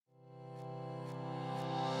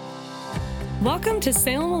Welcome to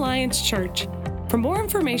Salem Alliance Church. For more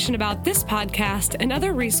information about this podcast and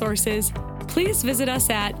other resources, please visit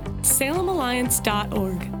us at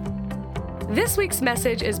salemalliance.org. This week's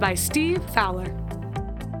message is by Steve Fowler.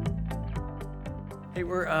 Hey,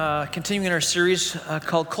 we're continuing our series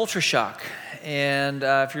called Culture Shock. And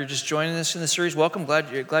if you're just joining us in the series, welcome.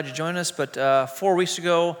 Glad you joined us. But 4 weeks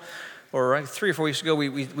ago, or 3 or 4 weeks ago,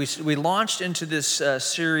 we launched into this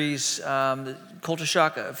series, Culture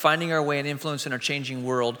Shock, Finding Our Way and Influence in Our Changing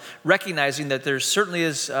World, recognizing that there certainly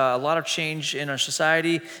is a lot of change in our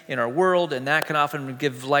society, in our world, and that can often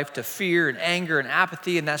give life to fear and anger and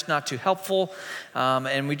apathy, and that's not too helpful.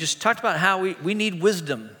 And we just talked about how we need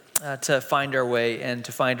wisdom to find our way and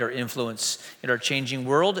to find our influence in our changing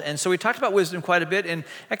world. And so we talked about wisdom quite a bit, and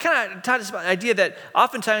I kind of taught us about the idea that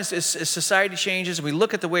oftentimes as society changes and we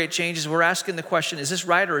look at the way it changes, we're asking the question, is this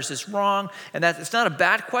right or is this wrong? And that it's not a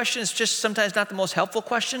bad question, it's just sometimes not the most helpful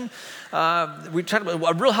question. We talked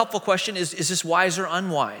about a real helpful question is this wise or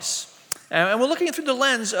unwise? And we're looking through the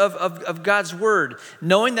lens of God's Word,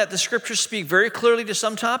 knowing that the Scriptures speak very clearly to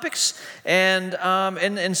some topics, and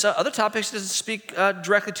so other topics doesn't speak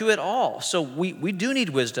directly to it all. So we do need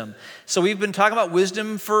wisdom. So we've been talking about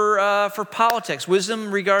wisdom for politics,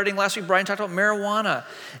 wisdom regarding, last week Brian talked about marijuana,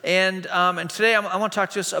 and today I want to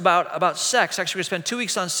talk to us about sex. Actually, we're going to spend 2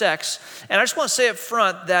 weeks on sex, and I just want to say up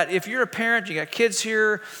front that if you're a parent, you got kids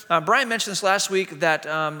here, Brian mentioned this last week, that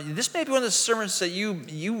this may be one of the sermons that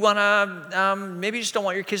you want to, maybe you just don't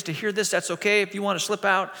want your kids to hear this. That's okay. If you want to slip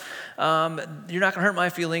out, you're not going to hurt my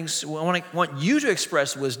feelings. I want you to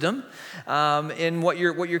express wisdom in what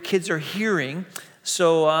your kids are hearing.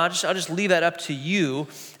 So I'll just leave that up to you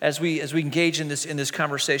as we engage in this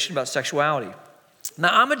conversation about sexuality.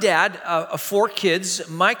 Now, I'm a dad of 4 kids.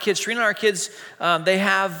 My kids, Trina and our kids, they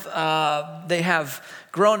have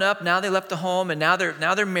grown up. Now they left the home, and now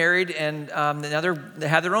they're married, and now they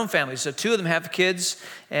have their own families. So 2 of them have kids,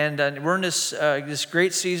 and we're in this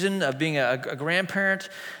great season of being a grandparent.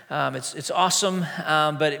 It's awesome,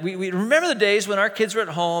 but we remember the days when our kids were at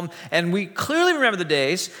home, and we clearly remember the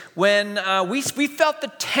days when we felt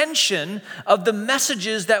the tension of the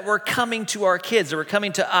messages that were coming to our kids, that were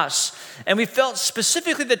coming to us. And we felt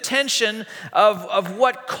specifically the tension of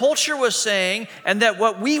what culture was saying and that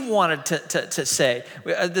what we wanted to say.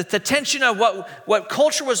 The tension of what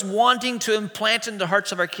culture was wanting to implant in the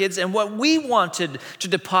hearts of our kids and what we wanted to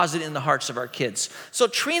deposit in the hearts of our kids. So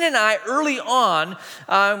Trina and I, early on,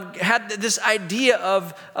 had this idea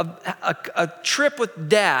of a trip with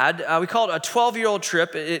Dad. We called it a 12-year-old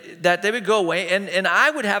trip, that they would go away, and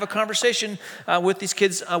I would have a conversation with these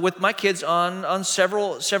kids, with my kids on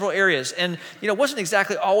several areas. And it wasn't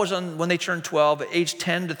exactly always on when they turned 12, age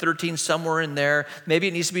 10 to 13, somewhere in there. Maybe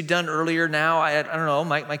it needs to be done earlier now. I don't know.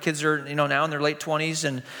 My kids are now in their late 20s,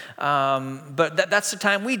 and but that's the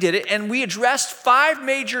time we did it. And we addressed 5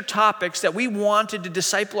 major topics that we wanted to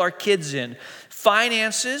disciple our kids in: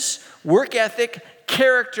 finances, work ethic,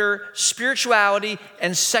 character, spirituality,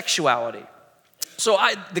 and sexuality. So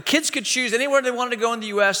the kids could choose anywhere they wanted to go in the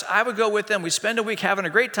U.S. I would go with them. We'd spend a week having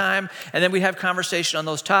a great time, and then we'd have conversation on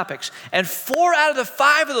those topics. And 4 out of the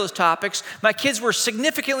 5 of those topics, my kids were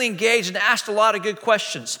significantly engaged and asked a lot of good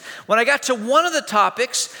questions. When I got to one of the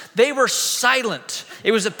topics, they were silent.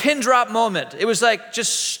 It was a pin drop moment. It was like,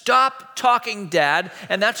 just stop talking, Dad.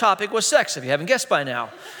 And that topic was sex, if you haven't guessed by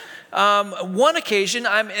now. One occasion,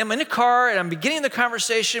 I'm in a car and I'm beginning the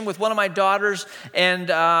conversation with one of my daughters, and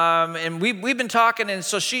we've been talking, and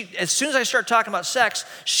so she, as soon as I start talking about sex,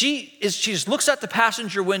 she just looks out the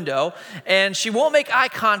passenger window and she won't make eye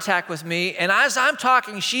contact with me. And as I'm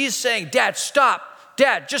talking, she's saying, "Dad, stop!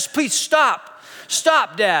 Dad, just please stop!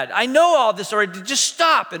 Stop, Dad! I know all this already. Just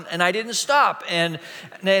stop!" And I didn't stop. And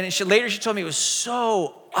later she told me it was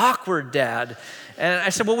so awkward, Dad. And I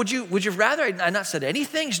said, "Well, would you rather I not said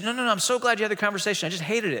anything?" She said, No, I'm so glad you had the conversation. I just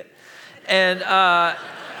hated it. And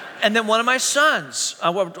then one of my sons,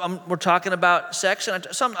 we're talking about sex, and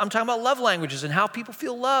I'm talking about love languages and how people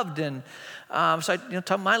feel loved. And so I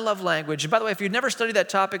talk my love language. And by the way, if you've never studied that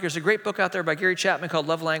topic, there's a great book out there by Gary Chapman called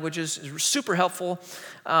Love Languages. It's super helpful.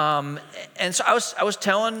 And so I was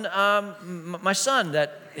telling my son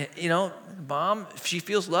that, Mom, she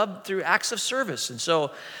feels loved through acts of service. And so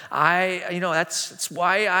that's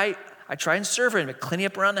why I try and serve her, cleaning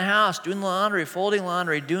up around the house, doing the laundry, folding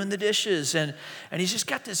laundry, doing the dishes. And he's just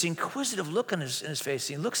got this inquisitive look on his face.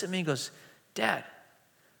 He looks at me and goes, "Dad,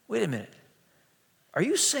 wait a minute. Are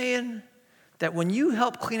you saying that when you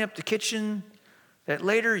help clean up the kitchen, that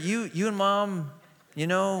later you and Mom,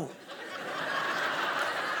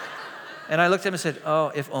 And I looked at him and said, "Oh,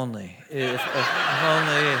 if only. If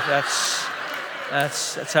only.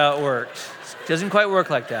 That's how it works. It doesn't quite work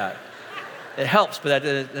like that. It helps, but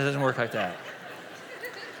that doesn't work like that.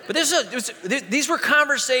 But these were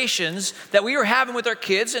conversations that we were having with our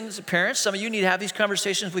kids and as parents. Some of you need to have these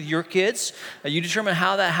conversations with your kids. You determine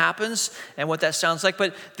how that happens and what that sounds like.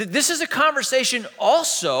 But this is a conversation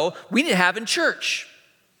also we need to have in church.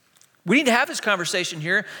 We need to have this conversation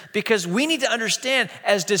here because we need to understand,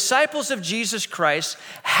 as disciples of Jesus Christ,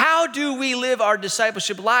 how do we live our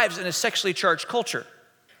discipleship lives in a sexually charged culture?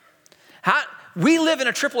 We live in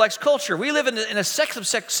a XXX culture. We live in a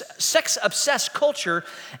sex-obsessed culture,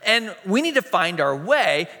 and we need to find our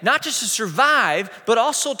way, not just to survive, but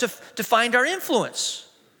also to find our influence.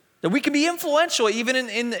 That we can be influential even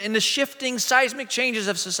in the shifting seismic changes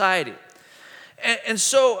of society.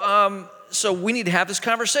 So we need to have this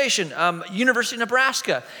conversation. University of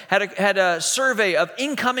Nebraska had a survey of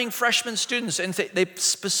incoming freshman students, and they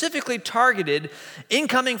specifically targeted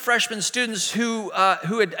incoming freshman students who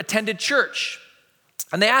had attended church.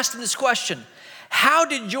 And they asked them this question: how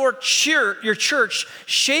did your church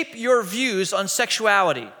shape your views on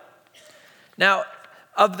sexuality? Now,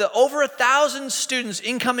 of the over 1,000 students,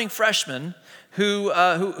 incoming freshmen, who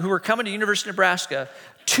were coming to University of Nebraska,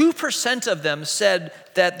 2% of them said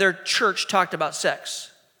that their church talked about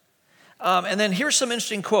sex. And then here's some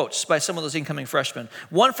interesting quotes by some of those incoming freshmen.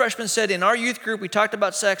 One freshman said, "In our youth group, we talked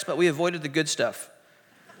about sex, but we avoided the good stuff."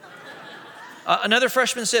 Another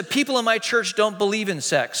freshman said, "People in my church don't believe in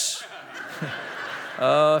sex."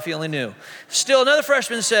 Oh, if you only knew. Still, another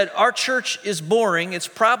freshman said, "Our church is boring. It's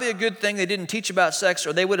probably a good thing they didn't teach about sex,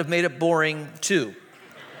 or they would have made it boring too."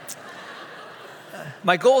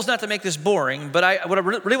 My goal is not to make this boring, but what I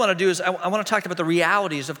really want to do is I want to talk about the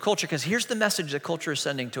realities of culture, because here's the message that culture is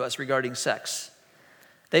sending to us regarding sex.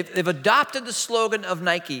 They've adopted the slogan of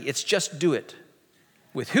Nike: it's just do it.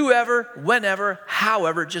 With whoever, whenever,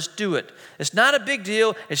 however, just do it. It's not a big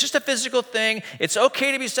deal. It's just a physical thing. It's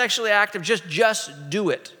okay to be sexually active. Just do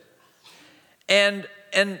it. And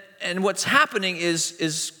what's happening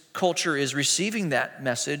is culture is receiving that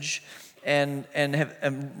message and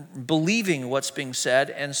believing what's being said,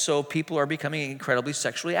 and so people are becoming incredibly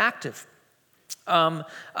sexually active.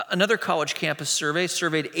 Another college campus survey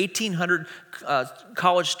surveyed 1,800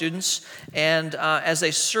 college students, and as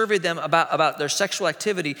they surveyed them about their sexual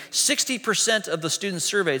activity, 60% of the students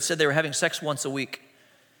surveyed said they were having sex once a week.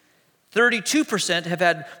 32% have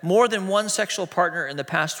had more than one sexual partner in the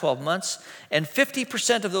past 12 months, and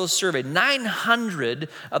 50% of those surveyed, 900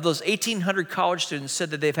 of those 1,800 college students,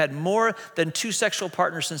 said that they've had more than 2 sexual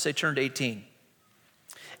partners since they turned 18.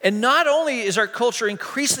 And not only is our culture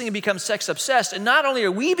increasingly become sex obsessed, and not only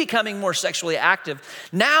are we becoming more sexually active,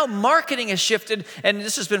 now marketing has shifted, and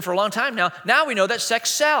this has been for a long time now. Now we know that sex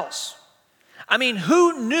sells. I mean,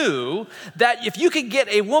 who knew that if you could get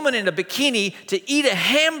a woman in a bikini to eat a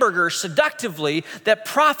hamburger seductively, that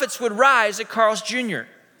profits would rise at Carl's Jr.?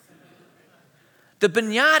 The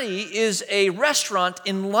Bignati is a restaurant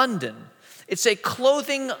in London. It's a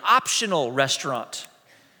clothing optional restaurant.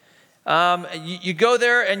 You go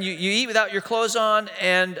there and you eat without your clothes on,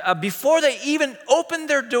 and before they even opened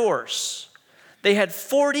their doors, they had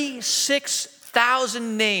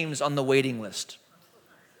 46,000 names on the waiting list.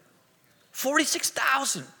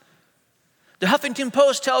 46,000. The Huffington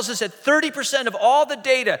Post tells us that 30% of all the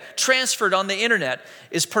data transferred on the internet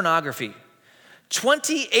is pornography.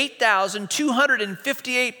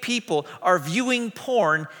 28,258 people are viewing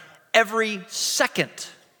porn every second.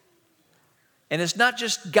 And it's not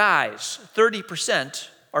just guys, 30%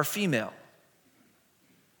 are female.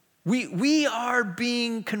 We are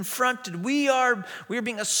being confronted. We are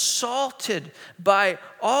being assaulted by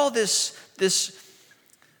all this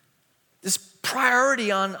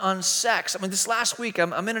priority on sex. I mean, this last week,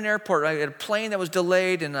 I'm in an airport. I had a plane that was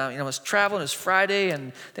delayed, and I was traveling. It was Friday,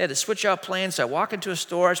 and they had to switch out planes. So I walk into a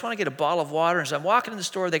store. I just want to get a bottle of water. And so I'm walking in the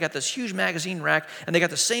store. They got this huge magazine rack, and they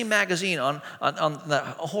got the same magazine on the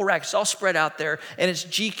whole rack. It's all spread out there, and it's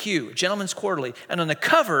GQ, Gentleman's Quarterly. And on the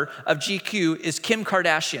cover of GQ is Kim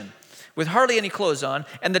Kardashian with hardly any clothes on.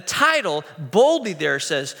 And the title boldly there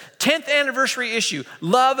says, 10th anniversary issue,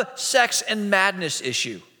 Love, Sex, and Madness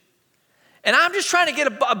issue. And I'm just trying to get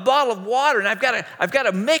a bottle of water, and I've got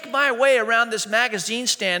to make my way around this magazine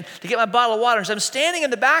stand to get my bottle of water. And so I'm standing in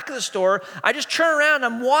the back of the store. I just turn around, and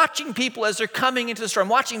I'm watching people as they're coming into the store. I'm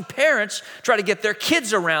watching parents try to get their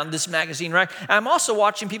kids around this magazine rack. And I'm also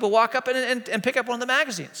watching people walk up and pick up one of the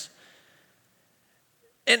magazines.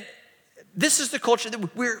 And this is the culture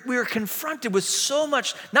that we're confronted with so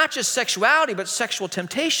much, not just sexuality, but sexual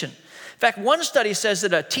temptation. In fact, one study says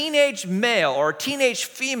that a teenage male or a teenage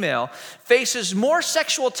female faces more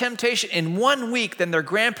sexual temptation in 1 week than their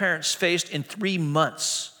grandparents faced in 3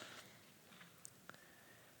 months.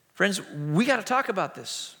 Friends, we got to talk about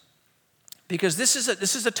this because this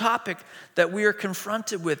is a topic that we are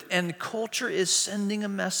confronted with, and culture is sending a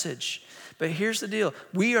message. But here's the deal.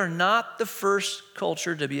 We are not the first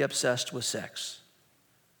culture to be obsessed with sex.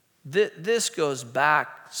 This goes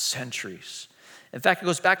back centuries. In fact, it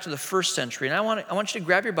goes back to the first century. And I want you to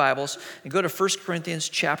grab your Bibles and go to 1 Corinthians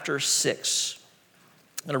chapter 6.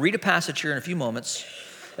 I'm going to read a passage here in a few moments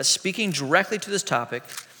that's speaking directly to this topic.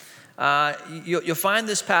 You'll find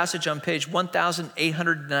this passage on page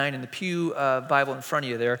 1809 in the Pew Bible in front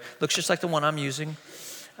of you there. Looks just like the one I'm using.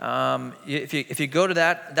 If you go to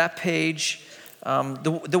that page,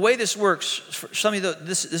 the way this works, for some of you,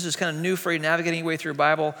 this is kind of new for you navigating your way through your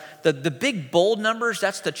Bible. The big bold numbers,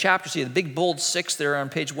 that's the chapter. See the big bold 6 there on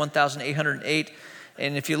page 1808.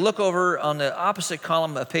 And if you look over on the opposite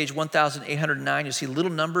column of page 1809, you see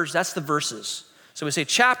little numbers, that's the verses. So we say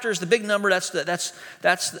chapters, the big number, that's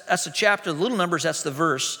the chapter. The little numbers, that's the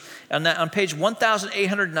verse. And that, on page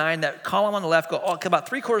 1809, that column on the left, go about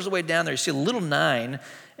 3/4 of the way down there. You see a little 9,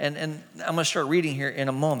 and I'm going to start reading here in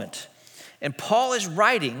a moment. And Paul is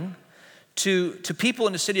writing to people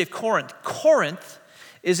in the city of Corinth. Corinth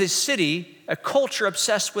is a city, a culture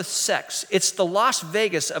obsessed with sex. It's the Las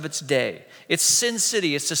Vegas of its day. It's Sin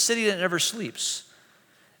City. It's a city that never sleeps.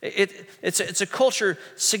 It's a culture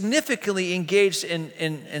significantly engaged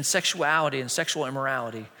in sexuality and sexual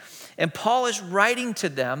immorality. And Paul is writing to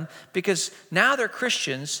them because now they're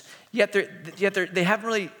Christians, yet they haven't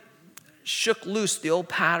really shook loose the old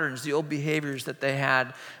patterns, the old behaviors that they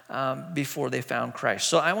had before they found Christ.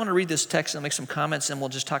 So I want to read this text and make some comments, and we'll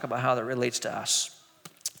just talk about how that relates to us.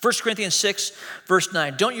 1 Corinthians 6, verse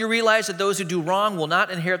 9. Don't you realize that those who do wrong will not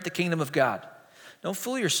inherit the kingdom of God? Don't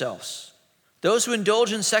fool yourselves. Those who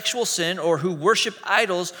indulge in sexual sin or who worship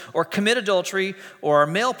idols or commit adultery or are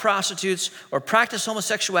male prostitutes or practice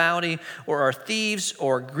homosexuality or are thieves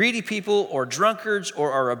or greedy people or drunkards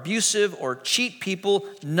or are abusive or cheat people,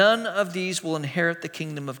 none of these will inherit the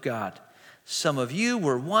kingdom of God. Some of you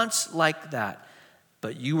were once like that,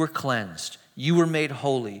 but you were cleansed. You were made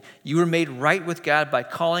holy. You were made right with God by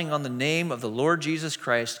calling on the name of the Lord Jesus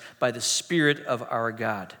Christ by the Spirit of our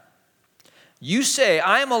God. You say,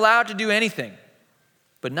 I am allowed to do anything,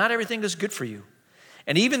 but not everything is good for you.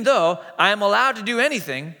 And even though I am allowed to do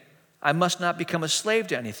anything, I must not become a slave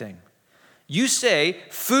to anything. You say,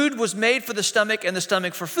 food was made for the stomach and the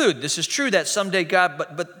stomach for food. This is true that someday God,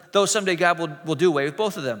 but though someday God will do away with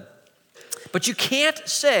both of them. But you can't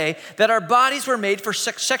say that our bodies were made for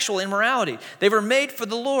sexual immorality. They were made for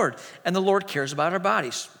the Lord, and the Lord cares about our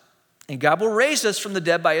bodies. And God will raise us from the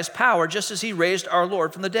dead by his power, just as he raised our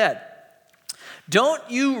Lord from the dead. Don't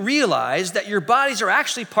you realize that your bodies are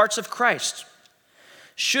actually parts of Christ?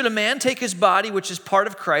 Should a man take his body, which is part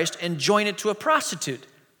of Christ, and join it to a prostitute?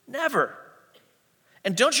 Never.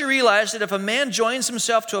 And don't you realize that if a man joins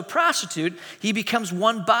himself to a prostitute, he becomes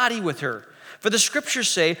one body with her? For the scriptures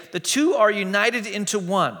say, the two are united into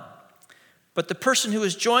one. But the person who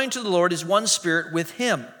is joined to the Lord is one spirit with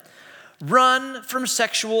him. Run from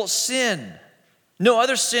sexual sin. No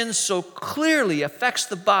other sin so clearly affects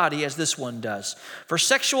the body as this one does. For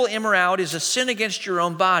sexual immorality is a sin against your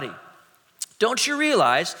own body. Don't you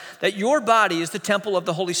realize that your body is the temple of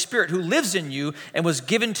the Holy Spirit who lives in you and was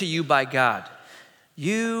given to you by God?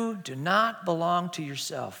 You do not belong to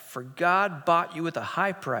yourself, for God bought you with a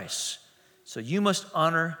high price. So you must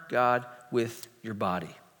honor God with your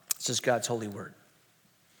body. This is God's holy word.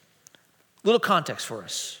 Little context for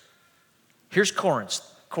us. Here's Corinth,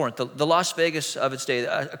 the Las Vegas of its day,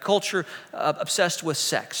 a culture obsessed with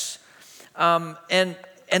sex.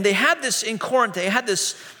 And they had this in Corinth, they had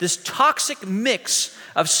this toxic mix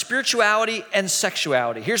of spirituality and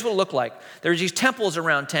sexuality. Here's what it looked like. There's these temples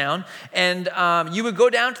around town, and you would go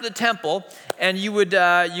down to the temple, and you'd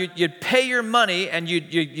pay your money, and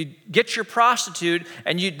you'd get your prostitute,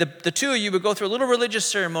 and the two of you would go through a little religious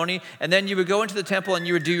ceremony, and then you would go into the temple and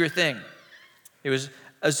you would do your thing. It was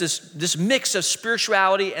this mix of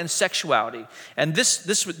spirituality and sexuality, and this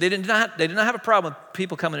they did not have a problem with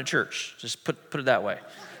people coming to church. Just put it that way.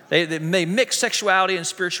 They mix sexuality and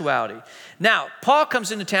spirituality. Now, Paul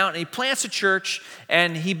comes into town and he plants a church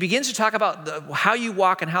and he begins to talk about how you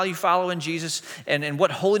walk and how you follow in Jesus and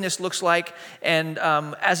what holiness looks like. And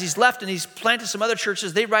as he's left and he's planted some other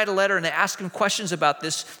churches, they write a letter and they ask him questions about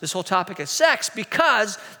this whole topic of sex,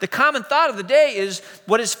 because the common thought of the day is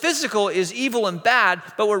what is physical is evil and bad,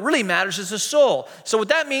 but what really matters is the soul. So what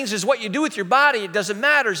that means is what you do with your body, it doesn't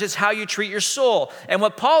matter, it's how you treat your soul. And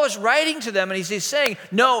what Paul is writing to them, and he's saying,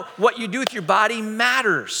 no, what you do with your body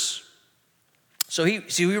matters. So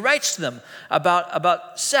he writes to them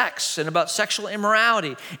about sex and about sexual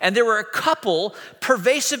immorality. And there were a couple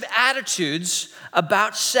pervasive attitudes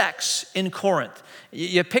about sex in Corinth.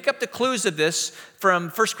 You pick up the clues of this from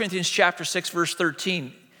 1 Corinthians chapter 6, verse 13.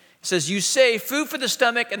 It says, you say food for the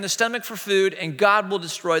stomach and the stomach for food, and God will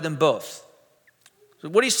destroy them both. So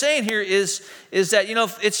what he's saying here is that,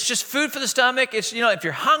 it's just food for the stomach. It's, if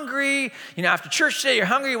you're hungry, after church today, you're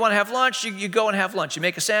hungry, you want to have lunch, you go and have lunch. You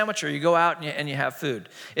make a sandwich or you go out and you have food.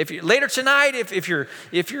 Later tonight, if you're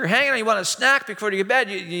hanging out, you want a snack before you go to bed,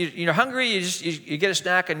 you're hungry, you get a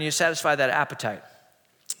snack and you satisfy that appetite.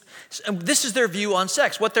 And this is their view on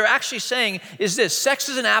sex. What they're actually saying is this: sex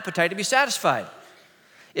is an appetite to be satisfied.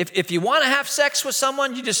 If you want to have sex with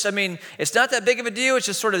someone, it's not that big of a deal. It's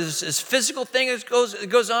just sort of this physical thing that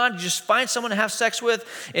goes on. You just find someone to have sex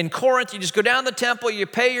with. In Corinth, you just go down to the temple, you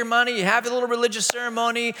pay your money, you have a little religious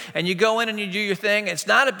ceremony, and you go in and you do your thing. It's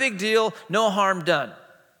not a big deal, no harm done.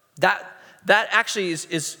 That actually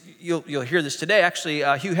is you'll hear this today. Actually,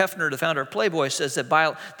 Hugh Hefner, the founder of Playboy, says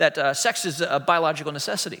that sex is a biological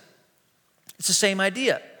necessity. It's the same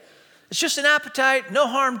idea. It's just an appetite, no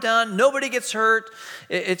harm done, nobody gets hurt.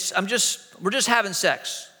 We're just having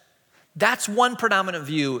sex. That's one predominant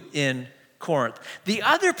view in Corinth. The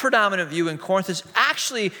other predominant view in Corinth is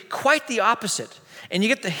actually quite the opposite. And you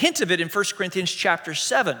get the hint of it in 1 Corinthians chapter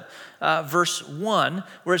 7, verse 1,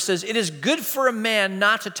 where it says, it is good for a man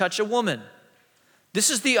not to touch a woman. This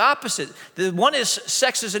is the opposite. The one is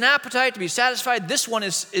sex is an appetite to be satisfied. This one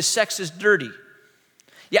is sex is dirty.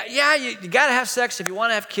 Yeah, you got to have sex if you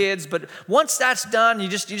want to have kids, but once that's done, you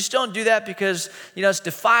just don't do that because it's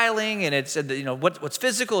defiling, and it's what's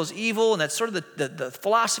physical is evil, and that's sort of the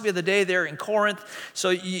philosophy of the day there in Corinth.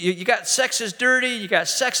 So you got sex is dirty, you got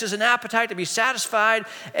sex as an appetite to be satisfied,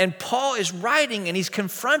 and Paul is writing and he's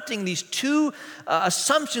confronting these two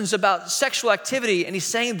assumptions about sexual activity, and he's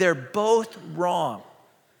saying they're both wrong.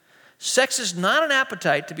 Sex is not an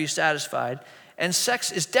appetite to be satisfied, and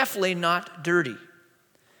sex is definitely not dirty.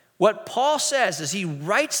 What Paul says is he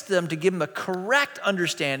writes them to give them a correct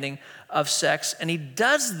understanding of sex, and he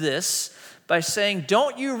does this by saying,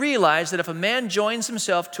 don't you realize that if a man joins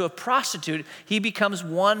himself to a prostitute, he becomes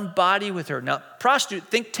one body with her? Now, prostitute,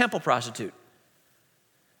 think temple prostitute.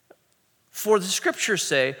 For the scriptures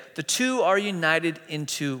say, the two are united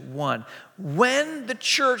into one. When the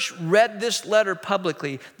church read this letter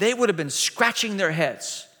publicly, they would have been scratching their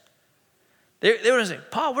heads. They would say,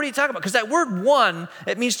 Paul, what are you talking about? Because that word one,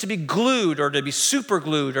 it means to be glued or to be super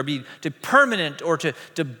glued or to permanent or to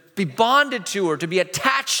be bonded to or to be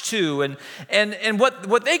attached to. And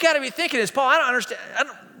what they got to be thinking is, Paul, I don't understand.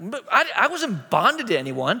 I wasn't bonded to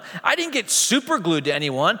anyone. I didn't get super glued to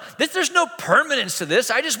anyone. There's no permanence to this.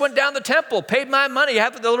 I just went down the temple, paid my money,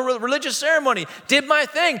 had the little religious ceremony, did my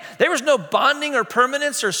thing. There was no bonding or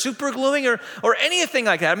permanence or super gluing or anything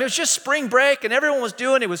like that. It was just spring break and everyone was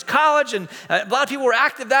doing it. It was college and a lot of people were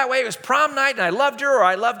active that way. It was prom night and I loved her or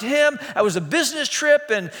I loved him. It was a business trip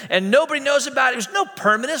and nobody knows about it. There's no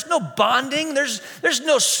permanence, no bonding. There's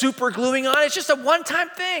no super gluing on it. It's just a one-time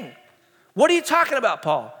thing. What are you talking about,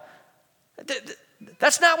 Paul?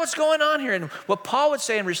 That's not what's going on here. And what Paul would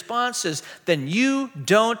say in response is, then you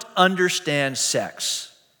don't understand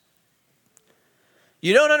sex.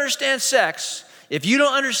 You don't understand sex if you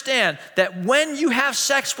don't understand that when you have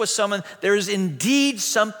sex with someone, there is indeed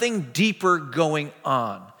something deeper going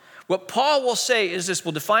on. What Paul will say is this,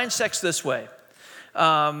 we'll define sex this way.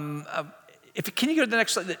 Can you go to the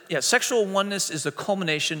next slide? Yeah, sexual oneness is the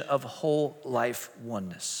culmination of whole life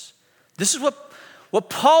oneness. This is what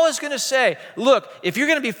Paul is going to say. Look, if you're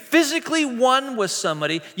going to be physically one with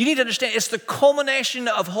somebody, you need to understand it's the culmination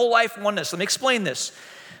of whole life oneness. Let me explain this.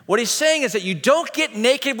 What he's saying is that you don't get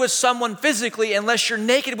naked with someone physically unless you're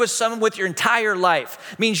naked with someone with your entire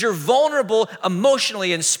life. It means you're vulnerable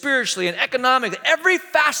emotionally and spiritually and economically. Every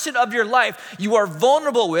facet of your life you are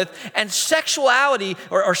vulnerable with, and sexuality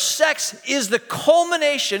or sex is the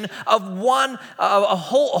culmination of a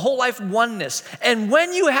whole life oneness. And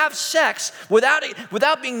when you have sex without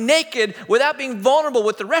being naked, without being vulnerable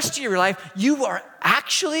with the rest of your life, you are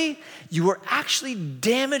actually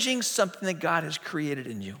damaging something that God has created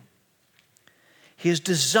in you. He has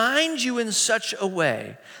designed you in such a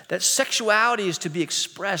way that sexuality is to be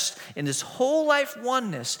expressed in this whole life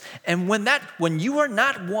oneness. And when you are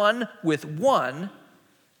not one with one,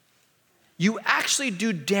 you actually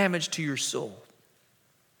do damage to your soul.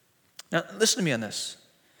 Now, listen to me on this.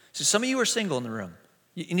 So some of you are single in the room.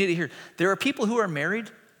 You need to hear. There are people who are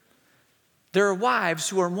married. There are wives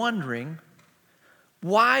who are wondering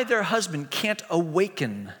why their husband can't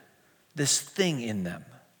awaken this thing in them.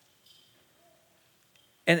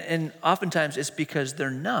 And oftentimes it's because they're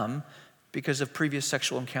numb because of previous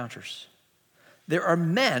sexual encounters. There are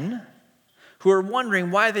men who are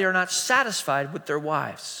wondering why they are not satisfied with their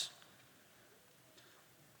wives.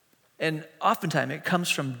 And oftentimes it comes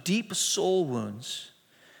from deep soul wounds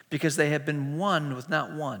because they have been one with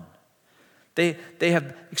not one. They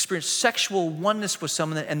have experienced sexual oneness with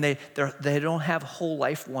someone and they don't have whole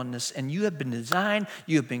life oneness. And you have been designed,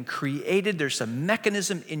 you have been created. There's a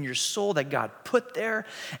mechanism in your soul that God put there.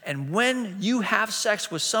 And when you have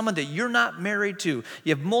sex with someone that you're not married to,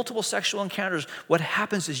 you have multiple sexual encounters, what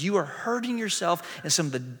happens is you are hurting yourself in some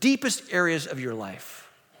of the deepest areas of your life.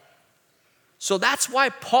 So that's why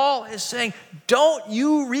Paul is saying, don't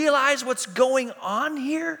you realize what's going on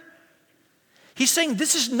here? He's saying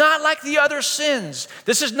this is not like the other sins.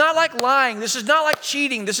 This is not like lying. This is not like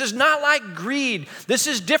cheating. This is not like greed. This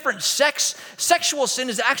is different. Sexual sin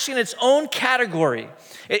is actually in its own category.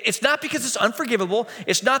 It's not because it's unforgivable.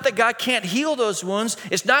 It's not that God can't heal those wounds.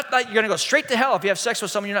 It's not that you're going to go straight to hell if you have sex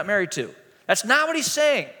with someone you're not married to. That's not what he's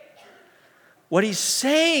saying. What he's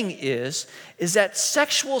saying is that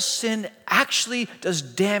sexual sin actually does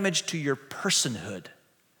damage to your personhood.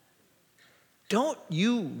 Don't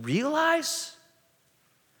you realize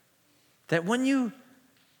that when you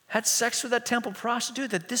had sex with that temple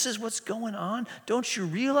prostitute, that this is what's going on? Don't you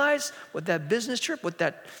realize what that business trip, what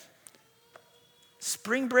that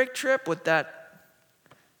spring break trip, what that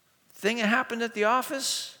thing that happened at the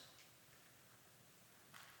office?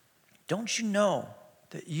 Don't you know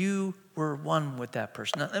that you were one with that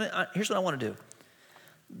person? Now, here's what I want to do.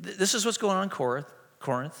 This is what's going on in Corinth.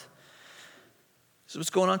 This is what's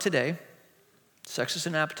going on today. Sex is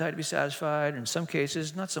an appetite to be satisfied. In some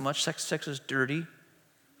cases, not so much. Sex is dirty.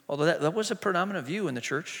 Although that was a predominant view in the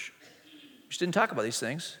church. We just didn't talk about these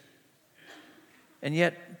things. And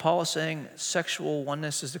yet, Paul is saying sexual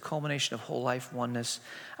oneness is the culmination of whole life oneness.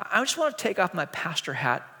 I just want to take off my pastor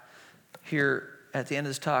hat here at the end of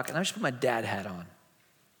this talk, and I just put my dad hat on.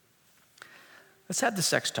 Let's have the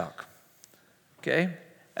sex talk, okay?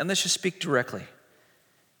 And let's just speak directly.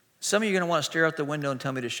 Some of you are going to want to stare out the window and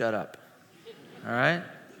tell me to shut up. All right?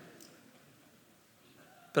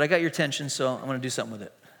 But I got your attention, so I'm going to do something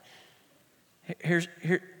with it.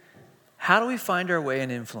 How do we find our way in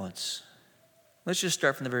influence? Let's just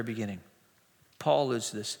start from the very beginning. Paul alludes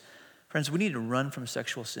to this. Friends, we need to run from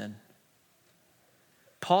sexual sin.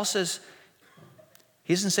 Paul says,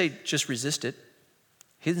 he doesn't say just resist it.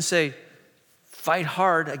 He doesn't say fight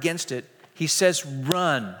hard against it. He says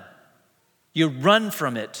run. You run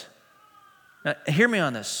from it. Now, hear me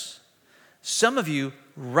on this. Some of you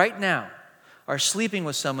right now are sleeping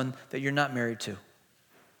with someone that you're not married to.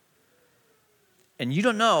 And you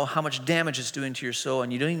don't know how much damage it's doing to your soul,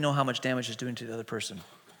 and you don't even know how much damage it's doing to the other person.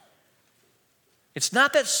 It's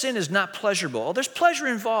not that sin is not pleasurable. Oh, there's pleasure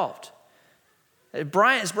involved. As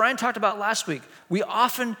Brian talked about last week, we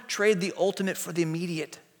often trade the ultimate for the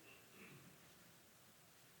immediate.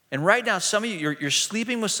 And right now, some of you, you're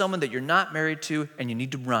sleeping with someone that you're not married to, and you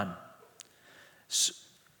need to run. So,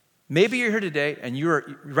 maybe you're here today and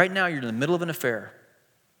right now you're in the middle of an affair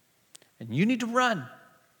and you need to run.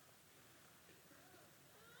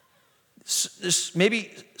 There's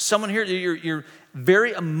maybe someone here, you're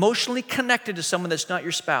very emotionally connected to someone that's not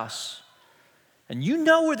your spouse. And you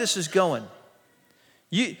know where this is going.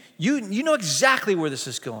 You know exactly where this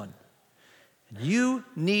is going. And you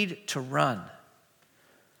need to run.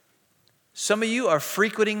 Some of you are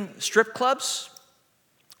frequenting strip clubs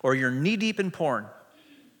or you're knee-deep in porn.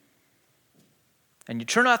 And you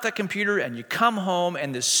turn off that computer and you come home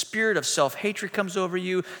and this spirit of self-hatred comes over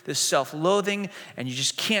you, this self-loathing, and you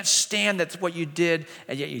just can't stand that's what you did,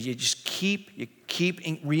 and yet you just keep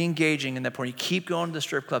re-engaging in that porn. You keep going to the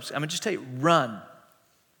strip clubs. I'm going to just tell you, run.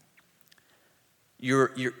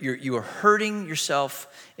 You are hurting yourself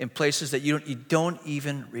in places that you don't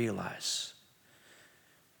even realize.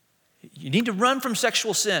 You need to run from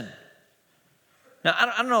sexual sin. Now,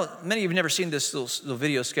 I don't know, many of you have never seen this little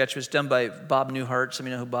video sketch. It was done by Bob Newhart. Some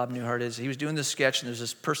of you know who Bob Newhart is. He was doing this sketch, and there's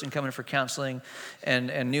this person coming for counseling,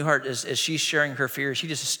 and Newhart, as she's sharing her fear, she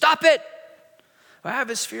just says, "Stop it! I have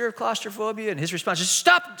this fear of claustrophobia," and his response is,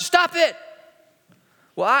 "Stop it!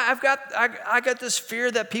 Well, I got this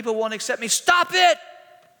fear that people won't accept me. Stop it!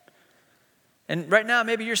 And right now,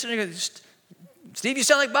 maybe you're sitting there, Steve, you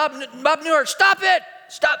sound like Bob Newhart. Stop it!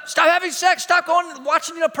 Stop having sex. Stop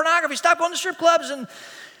watching pornography. Stop going to strip clubs. And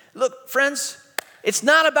look, friends, it's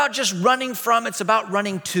not about just running from, it's about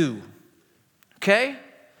running to. Okay?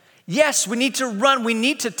 Yes, we need to run. We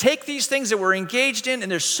need to take these things that we're engaged in,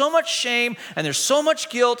 and there's so much shame, and there's so much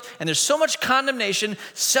guilt, and there's so much condemnation,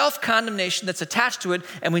 self-condemnation that's attached to it,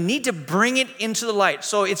 and we need to bring it into the light.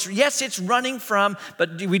 So it's running from,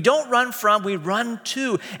 but we don't run from, we run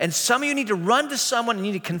to. And some of you need to run to someone and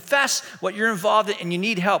you need to confess what you're involved in and you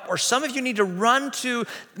need help. Or some of you need to run to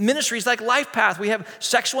ministries like Life Path. We have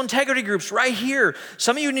sexual integrity groups right here.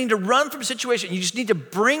 Some of you need to run from a situation. You just need to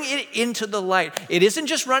bring it into the light. It isn't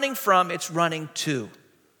just running from, it's running to.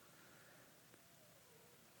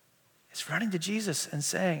 It's running to Jesus and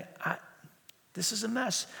saying, this is a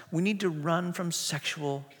mess. We need to run from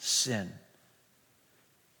sexual sin.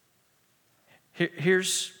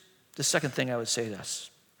 Here's the second thing I would say to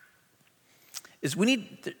us, is we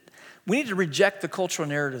need to reject the cultural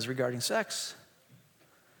narratives regarding sex.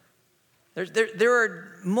 There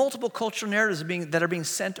are multiple cultural narratives that are being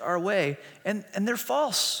sent our way, and they're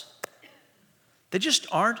false. They just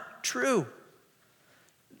aren't true.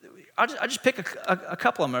 I'll just pick a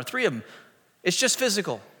couple of them, or three of them. It's just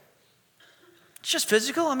physical. It's just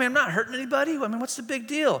physical. I mean, I'm not hurting anybody. I mean, what's the big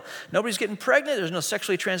deal? Nobody's getting pregnant. There's no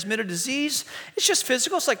sexually transmitted disease. It's just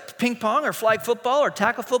physical. It's like ping pong or flag football or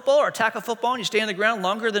tackle football and you stay on the ground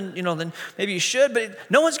longer than maybe you should, but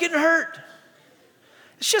no one's getting hurt.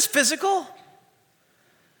 It's just physical.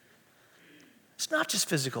 It's not just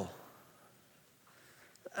physical.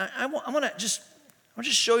 I want to just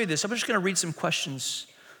show you this. I'm just going to read some questions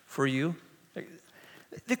for you.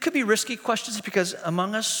 They could be risky questions because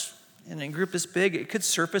among us, in a group this big, it could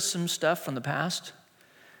surface some stuff from the past.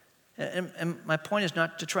 And my point is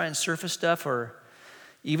not to try and surface stuff or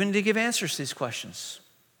even to give answers to these questions.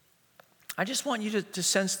 I just want you to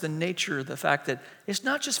sense the nature of the fact that it's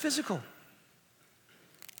not just physical.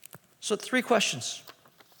 So 3 questions.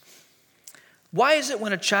 Why is it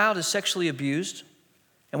when a child is sexually abused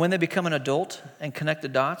and when they become an adult and connect the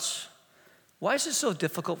dots, why is it so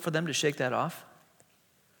difficult for them to shake that off?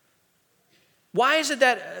 Why is it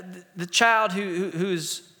that the child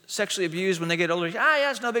who's sexually abused, when they get older, yeah,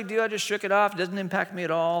 it's no big deal, I just shook it off, it doesn't impact me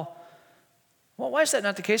at all? Well, why is that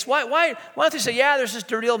not the case? Why don't they say, yeah, there's this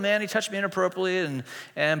dirty old man, he touched me inappropriately,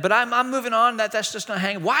 but I'm moving on, that's just not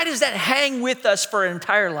hanging. Why does that hang with us for an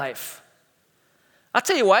entire life? I'll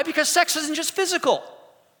tell you why, because sex isn't just physical.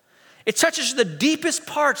 It touches the deepest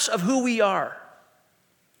parts of who we are.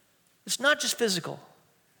 It's not just physical.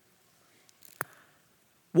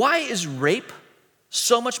 Why is rape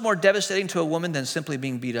so much more devastating to a woman than simply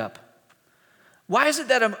being beat up? Why is it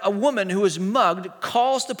that a woman who is mugged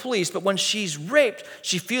calls the police, but when she's raped,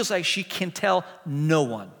 she feels like she can tell no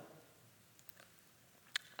one?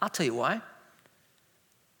 I'll tell you why.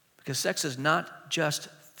 Because sex is not just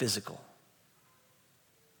physical.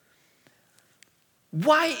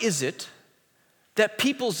 Why is it that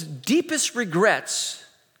people's deepest regrets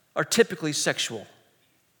are typically sexual?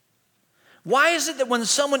 Why is it that when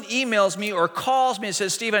someone emails me or calls me and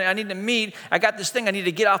says, Steve, I need to meet, I got this thing I need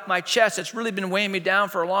to get off my chest, it's really been weighing me down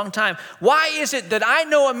for a long time. Why is it that I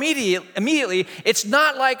know immediately it's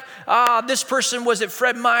not like, this person was at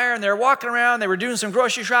Fred Meyer and they were walking around, they were doing some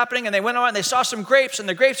grocery shopping and they went on and they saw some grapes and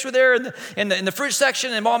the grapes were there in the fruit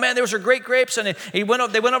section and, oh man, those are great grapes. And they went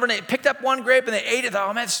over and they picked up one grape and they ate it.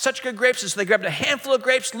 Oh man, it's such good grapes. And so they grabbed a handful of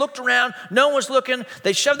grapes, looked around, no one was looking,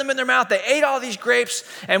 they shoved them in their mouth, they ate all these grapes.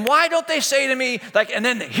 And why don't they say to me, and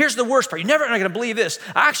then here's the worst part, you're never going to believe this.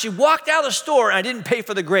 I actually walked out of the store and I didn't pay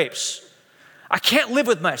for the grapes. I can't live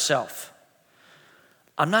with myself.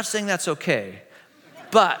 I'm not saying that's okay,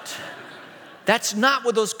 but that's not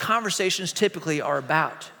what those conversations typically are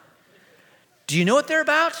about. Do you know what they're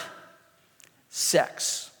about?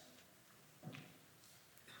 Sex.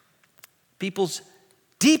 People's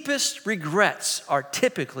deepest regrets are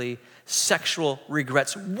typically sexual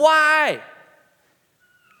regrets. Why?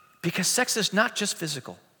 Because sex is not just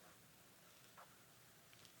physical.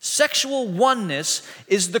 Sexual oneness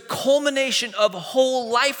is the culmination of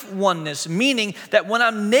whole life oneness, meaning that when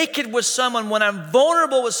I'm naked with someone, when I'm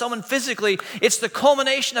vulnerable with someone physically, it's the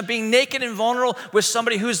culmination of being naked and vulnerable with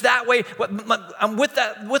somebody who's that way. I'm with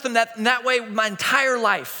them that way my entire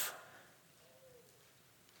life.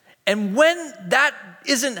 And when that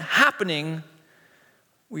isn't happening,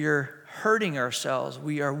 we are hurting ourselves.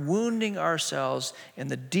 We are wounding ourselves in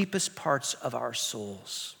the deepest parts of our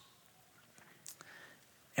souls.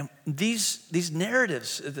 And these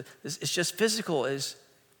narratives, it's just physical, is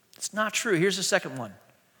It's not true. Here's the second one.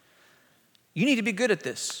 You need to be good at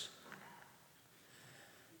this.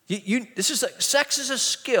 Sex is a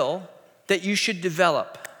skill that you should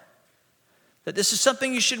develop. That this is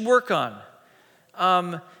something you should work on.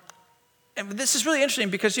 And this is really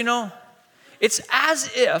interesting because, it's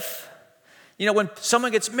as if, when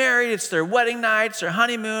someone gets married, it's their wedding night, it's their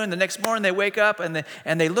honeymoon, the next morning they wake up and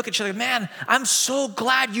they look at each other, man, I'm so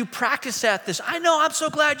glad you practiced at this. I know, I'm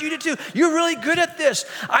so glad you did too. You're really good at this.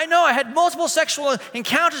 I know, I had multiple sexual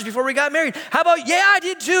encounters before we got married. How about, yeah, I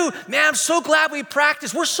did too. Man, I'm so glad we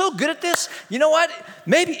practiced. We're so good at this. You know what?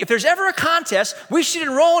 Maybe if there's ever a contest, we should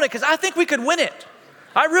enroll in it because I think we could win it.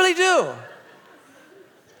 I really do.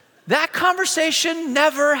 That conversation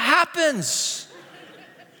never happens.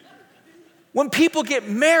 When people get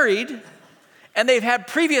married and they've had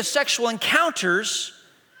previous sexual encounters,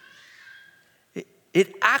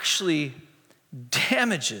 it actually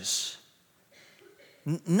damages,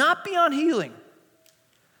 not beyond healing,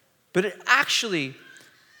 but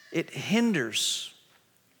it hinders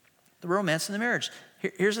the romance in the marriage.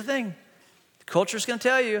 Here's the thing. The culture is going to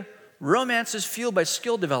tell you, romance is fueled by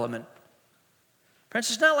skill development.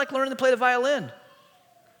 Friends, it's not like learning to play the violin.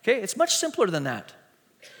 Okay? It's much simpler than that.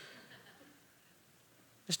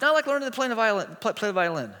 It's not like learning to play the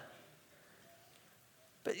violin.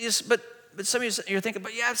 But some of you, you're thinking,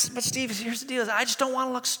 but Steve, here's the deal. I just don't want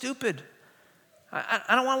to look stupid.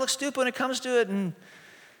 I don't want to look stupid when it comes to it. And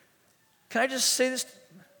can I just say this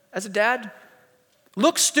as a dad?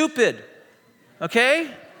 Look stupid, okay?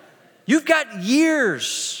 You've got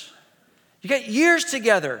years. You got years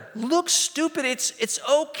together. Look stupid. It's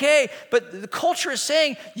okay. But the culture is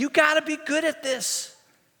saying, you got to be good at this.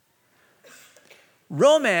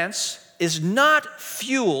 Romance is not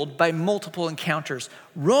fueled by multiple encounters.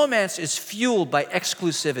 Romance is fueled by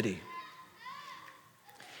exclusivity.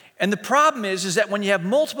 And the problem is that when you have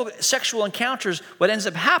multiple sexual encounters, what ends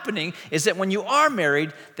up happening is that when you are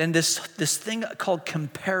married, then this thing called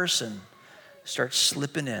comparison starts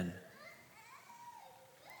slipping in.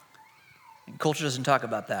 And culture doesn't talk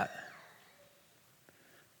about that.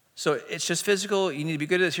 So it's just physical. You need to be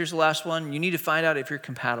good at this. Here's the last one. You need to find out if you're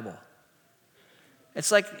compatible. It's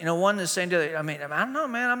like, one is saying to the other, I don't know,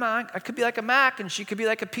 man. I could be like a Mac and she could be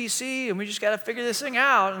like a PC and we just got to figure this thing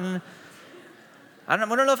out. And I don't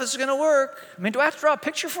know if this is going to work. Do I have to draw a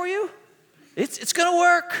picture for you? It's going to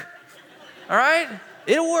work. All right?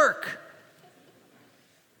 It'll work.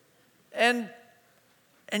 And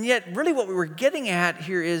yet, really what we were getting at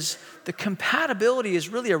here is the compatibility is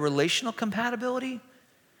really a relational compatibility.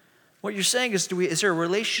 What you're saying is, is there a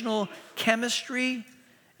relational chemistry?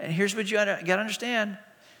 And here's what you got to understand.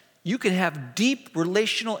 You can have deep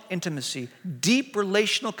relational intimacy, deep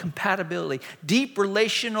relational compatibility, deep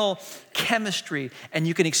relational chemistry, and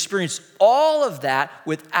you can experience all of that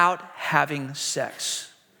without having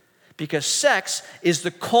sex. Because sex is the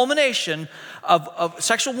culmination of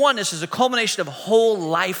sexual oneness is a culmination of whole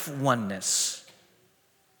life oneness.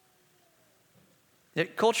 The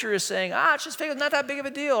culture is saying, it's just fake, it's not that big of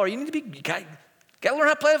a deal, or you need to be... Got to learn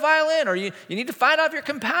how to play the violin, or you need to find out if you're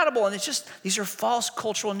compatible. And these are false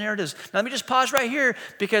cultural narratives. Now, let me just pause right here,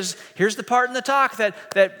 because here's the part in the talk that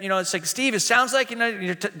it's like, Steve, it sounds like,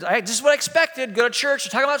 this is what I expected. Go to church,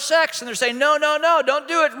 they're talking about sex, and they're saying, no, don't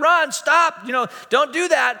do it, run, stop, don't do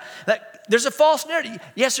that. There's a false narrative.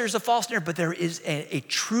 Yes, there's a false narrative, but there is a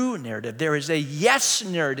true narrative. There is a yes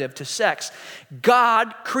narrative to sex.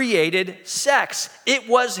 God created sex. It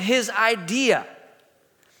was his idea.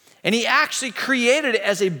 And he actually created it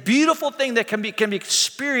as a beautiful thing that can be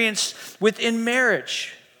experienced within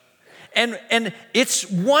marriage. And it's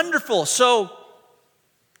wonderful. So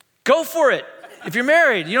go for it. If you're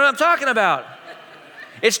married, you know what I'm talking about.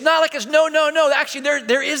 It's not like it's no. Actually,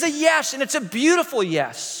 there is a yes, and it's a beautiful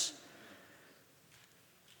yes.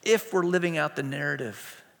 If we're living out the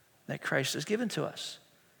narrative that Christ has given to us.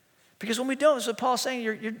 Because when we don't, as Paul's saying,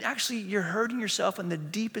 you're hurting yourself in the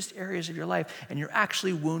deepest areas of your life, and you're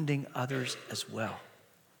actually wounding others as well.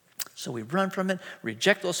 So we run from it,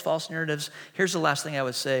 reject those false narratives. Here's the last thing I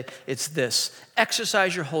would say. It's this: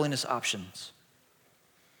 exercise your holiness options.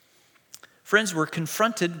 Friends, we're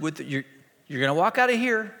confronted with, you're going to walk out of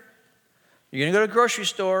here. You're going to go to the grocery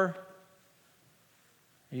store.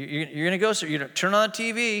 You're going to turn on the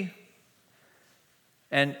TV,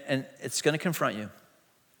 and it's going to confront you.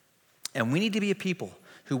 And we need to be a people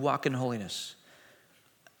who walk in holiness.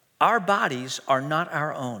 Our bodies are not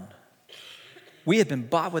our own. We have been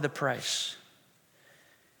bought with a price.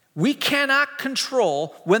 We cannot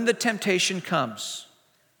control when the temptation comes.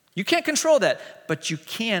 You can't control that, but you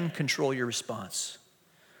can control your response.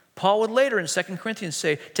 Paul would later in 2 Corinthians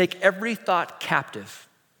say, take every thought captive.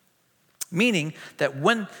 Meaning that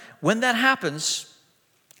when that happens,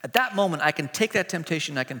 at that moment, I can take that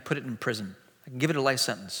temptation and I can put it in prison. I can give it a life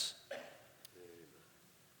sentence.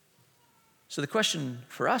 So the question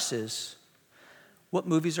for us is, what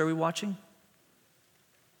movies are we watching?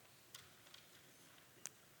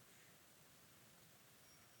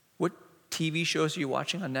 What TV shows are you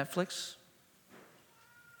watching on Netflix?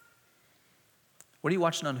 What are you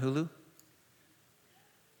watching on Hulu?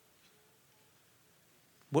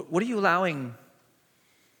 What are you allowing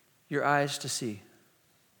your eyes to see?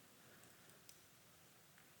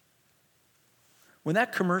 When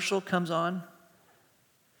that commercial comes on,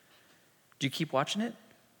 do you keep watching it?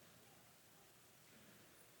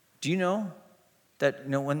 Do you know that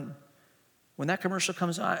when that commercial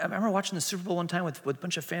comes on, I remember watching the Super Bowl one time with a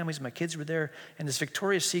bunch of families, my kids were there, and this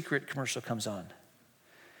Victoria's Secret commercial comes on.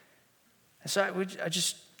 And so I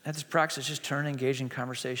just had this practice, just turn and engage in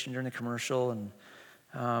conversation during the commercial, and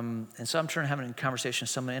so I'm turning having a conversation with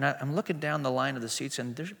somebody, and I'm looking down the line of the seats,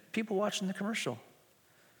 and there's people watching the commercial.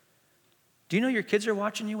 Do you know your kids are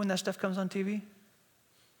watching you when that stuff comes on TV?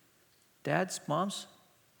 Dads, moms?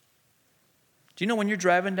 Do you know when you're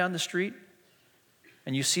driving down the street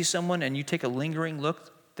and you see someone and you take a lingering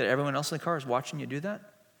look that everyone else in the car is watching you do that?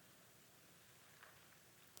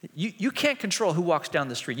 You can't control who walks down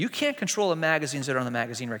the street. You can't control the magazines that are on the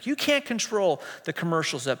magazine rack. You can't control the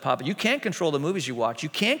commercials that pop up. You can't control the movies you watch. You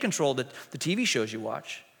can't control the TV shows you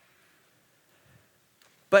watch.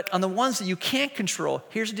 But on the ones that you can't control,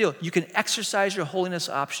 here's the deal. You can exercise your holiness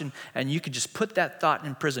option, and you can just put that thought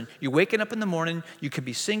in prison. You're waking up in the morning, you could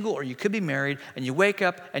be single or you could be married, and you wake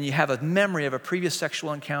up and you have a memory of a previous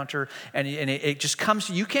sexual encounter, and it just comes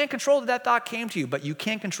to you. You can't control that thought came to you, but you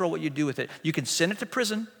can control what you do with it. You can send it to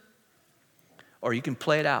prison, or you can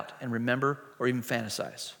play it out and remember or even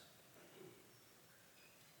fantasize.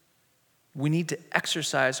 We need to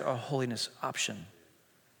exercise our holiness option.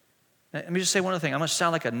 Let me just say one other thing. I'm going to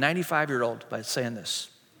sound like a 95-year-old by saying this.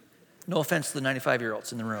 No offense to the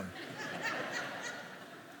 95-year-olds in the room.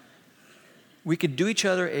 We could do each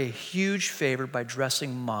other a huge favor by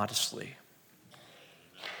dressing modestly.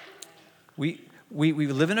 We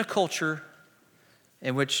live in a culture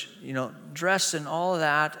in which, dress and all of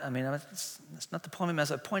that, I mean, that's not the point of the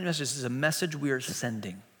message. The point of the message is a message we are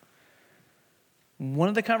sending. One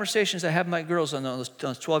of the conversations I had with my girls on those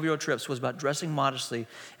 12-year-old trips was about dressing modestly,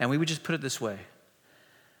 and we would just put it this way: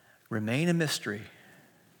 remain a mystery.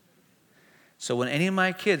 So when any of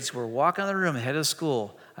my kids were walking out of the room ahead of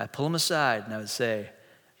school, I'd pull them aside and I would say,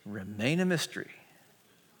 remain a mystery.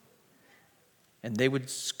 And they would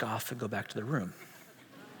scoff and go back to their room.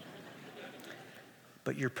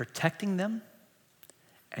 But you're protecting them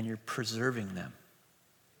and you're preserving them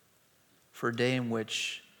for a day in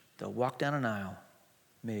which they'll walk down an aisle,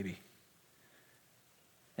 maybe,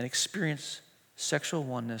 and experience sexual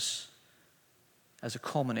oneness as a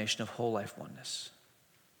culmination of whole life oneness.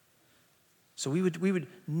 So we would.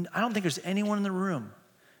 I don't think there's anyone in the room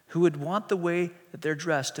who would want the way that they're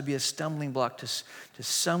dressed to be a stumbling block to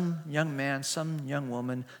some young man, some young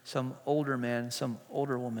woman, some older man, some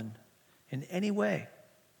older woman in any way.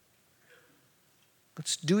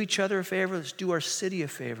 Let's do each other a favor. Let's do our city a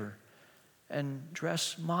favor and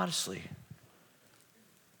dress modestly.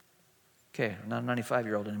 Okay, I'm not a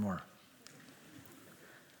 95-year-old anymore.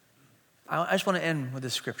 I just want to end with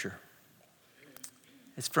this scripture.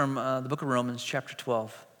 It's from the book of Romans, chapter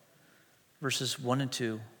 12, verses 1 and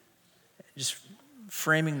 2. Just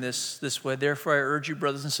framing this way. Therefore, I urge you,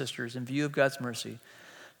 brothers and sisters, in view of God's mercy,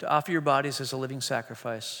 to offer your bodies as a living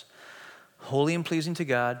sacrifice, holy and pleasing to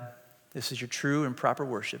God. This is your true and proper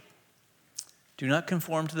worship. Do not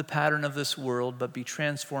conform to the pattern of this world, but be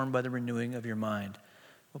transformed by the renewing of your mind.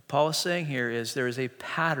 What Paul is saying here is there is a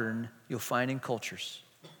pattern you'll find in cultures.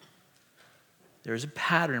 There is a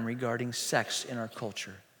pattern regarding sex in our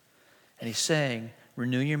culture. And he's saying,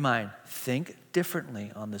 renew your mind. Think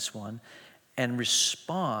differently on this one and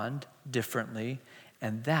respond differently,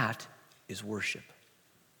 and that is worship.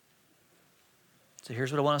 So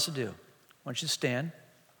here's what I want us to do. I want you to stand.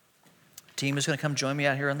 The team is going to come join me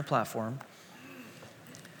out here on the platform.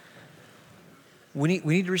 We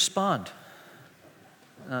need to respond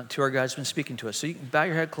to our God who's been speaking to us. So you can bow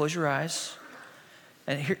your head, close your eyes.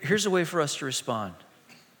 And here's a way for us to respond.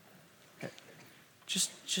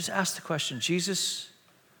 Just ask the question, Jesus,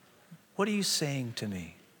 what are you saying to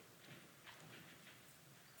me?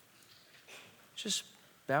 Just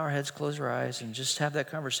bow our heads, close our eyes, and just have that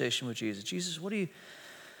conversation with Jesus. Jesus, what are you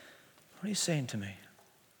saying to me?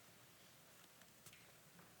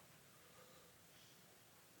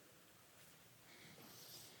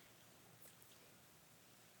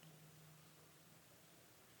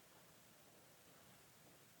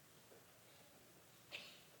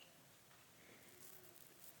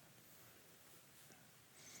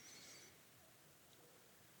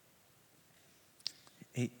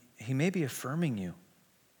 He may be affirming you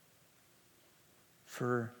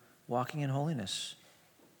for walking in holiness.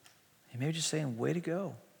 He may be just saying, way to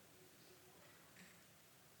go.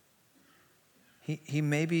 He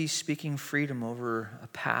may be speaking freedom over a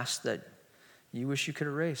past that you wish you could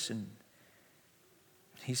erase, and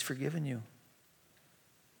he's forgiven you.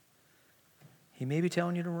 He may be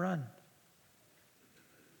telling you to run.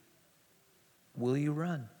 Will you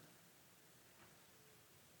run?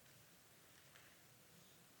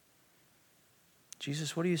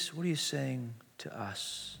 Jesus, what are you saying to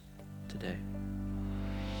us today?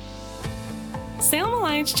 Salem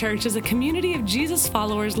Alliance Church is a community of Jesus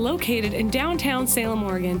followers located in downtown Salem,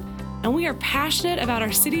 Oregon, and we are passionate about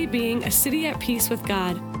our city being a city at peace with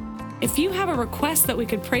God. If you have a request that we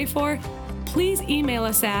could pray for, please email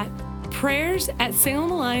us at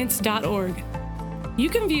prayers@salemalliance.org. You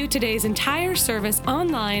can view today's entire service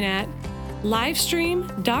online at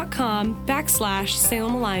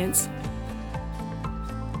livestream.com/Salem Alliance.